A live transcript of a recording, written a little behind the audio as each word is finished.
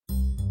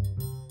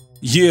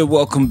Yeah,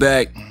 welcome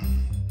back.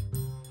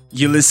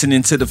 You're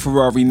listening to the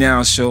Ferrari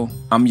Now Show.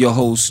 I'm your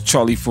host,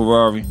 Charlie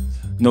Ferrari.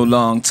 No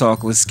long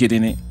talk, let's get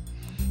in it.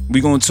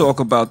 We're going to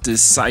talk about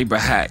this cyber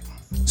hack,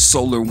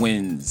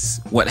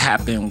 SolarWinds. What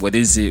happened? What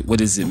is it? What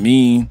does it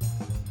mean?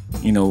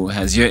 You know,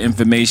 has your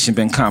information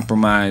been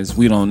compromised?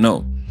 We don't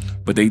know.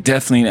 But they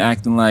definitely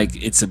acting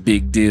like it's a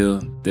big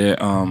deal. They're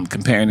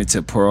comparing it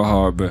to Pearl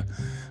Harbor,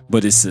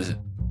 but it's a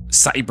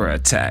cyber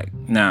attack.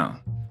 Now,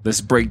 let's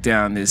break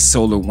down this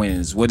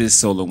SolarWinds. What is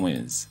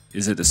SolarWinds?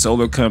 Is it a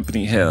solar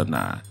company? Hell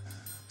nah.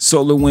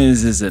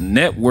 SolarWinds is a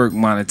network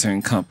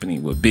monitoring company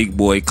with big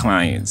boy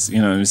clients.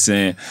 You know what I'm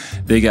saying?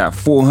 They got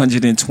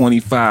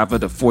 425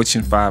 of the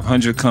Fortune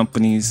 500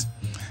 companies.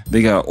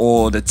 They got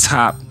all the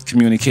top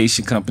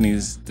communication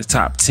companies, the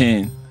top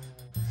 10.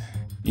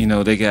 You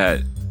know, they got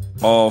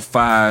all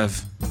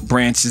 5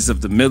 branches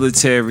of the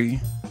military.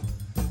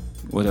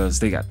 What else?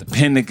 They got the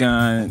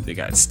Pentagon, they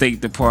got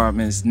State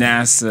Departments,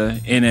 NASA,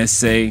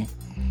 NSA,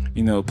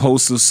 you know,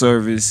 Postal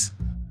Service,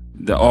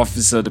 the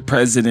Office of the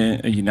President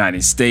of the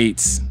United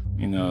States,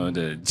 you know,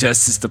 the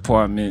Justice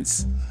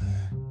Departments.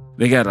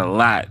 They got a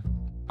lot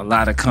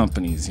of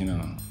companies, you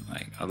know,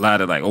 like a lot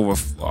of like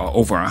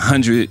over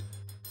 100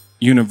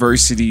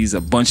 universities,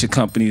 a bunch of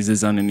companies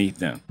is underneath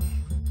them.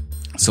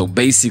 So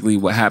basically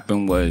what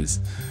happened was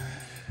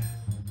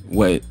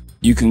what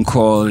you can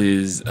call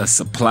is a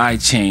supply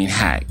chain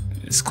hack.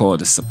 It's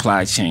called a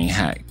supply chain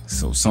hack.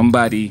 So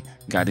somebody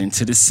got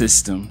into the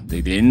system.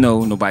 They didn't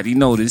know. Nobody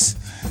noticed.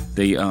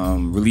 They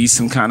released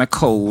some kind of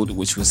code,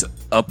 which was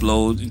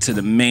uploaded to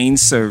the main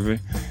server,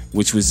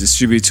 which was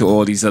distributed to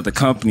all these other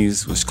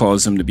companies, which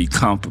caused them to be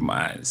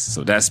compromised.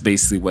 So that's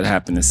basically what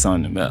happened to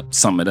sum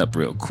it up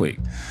real quick.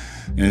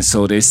 And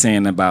so they're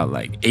saying about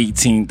like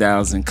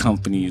 18,000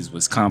 companies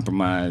was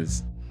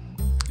compromised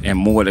and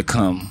more to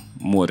come.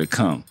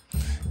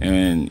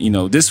 And, you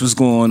know, this was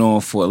going on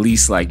for at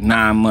least like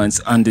 9 months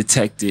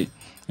undetected.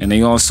 And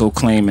they also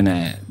claiming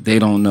that they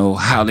don't know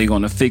how they're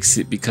going to fix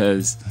it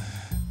because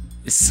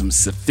it's some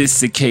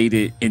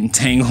sophisticated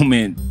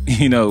entanglement,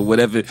 you know,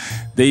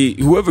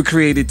 whoever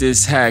created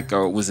this hack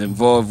or was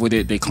involved with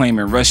it, they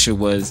claiming Russia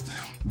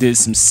did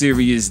some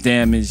serious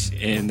damage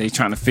and they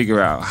trying to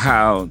figure out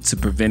how to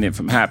prevent it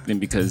from happening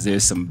because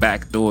there's some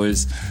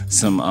backdoors,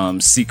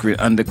 some secret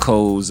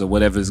undercodes or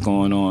whatever's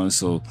going on.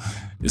 So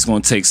it's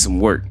going to take some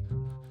work.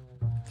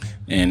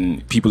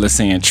 And people are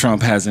saying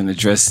Trump hasn't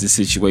addressed the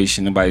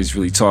situation. Nobody's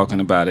really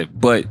talking about it.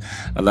 But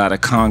a lot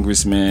of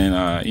congressmen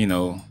are, you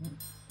know,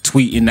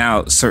 tweeting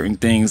out certain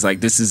things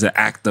like this is an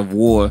act of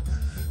war,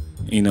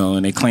 you know,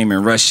 and they claiming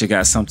Russia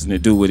got something to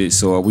do with it.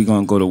 So are we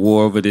going to go to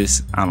war over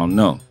this? I don't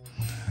know.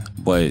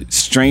 But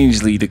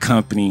strangely, the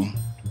company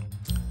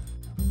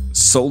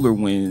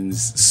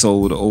SolarWinds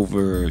sold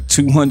over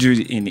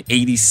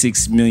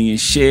 286 million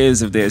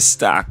shares of their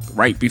stock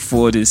right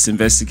before this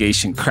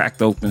investigation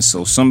cracked open.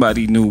 So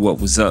somebody knew what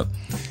was up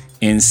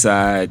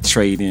inside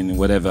trading,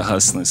 whatever,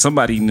 hustling.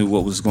 Somebody knew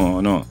what was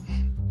going on.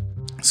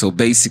 So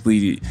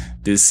basically,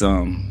 this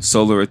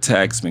solar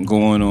attack's been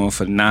going on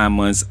for 9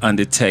 months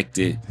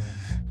undetected.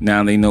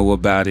 Now they know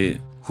about it.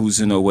 Who's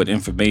to know what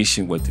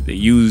information? What did they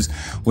use?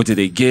 What did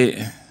they get?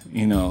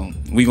 You know,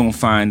 we're going to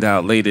find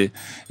out later.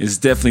 There's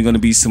definitely going to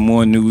be some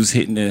more news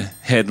hitting the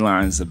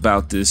headlines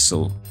about this.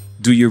 So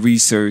do your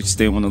research.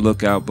 Stay on the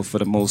lookout. But for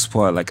the most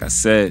part, like I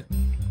said,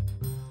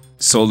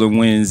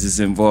 SolarWinds is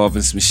involved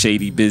in some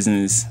shady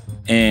business.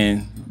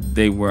 And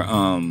they were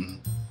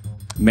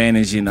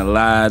managing a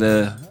lot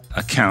of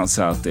accounts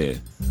out there.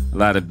 A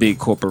lot of big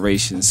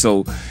corporations.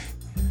 So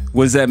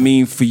what does that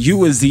mean for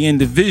you as the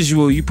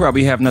individual? You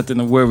probably have nothing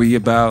to worry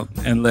about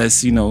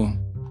unless, you know,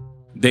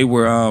 they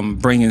were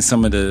bringing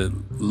some of the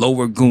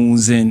lower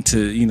goons in to,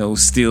 you know,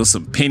 steal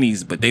some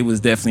pennies, but they was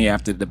definitely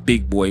after the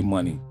big boy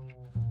money.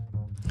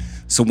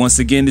 So once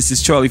again, this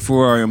is Charlie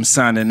Ferrari. I'm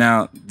signing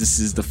out. This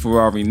is the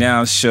Ferrari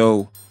Now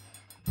Show.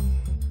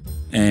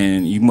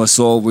 And you must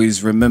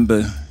always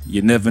remember,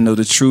 you never know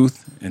the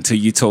truth until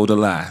you told a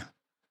lie.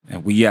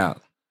 And we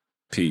out.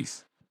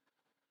 Peace.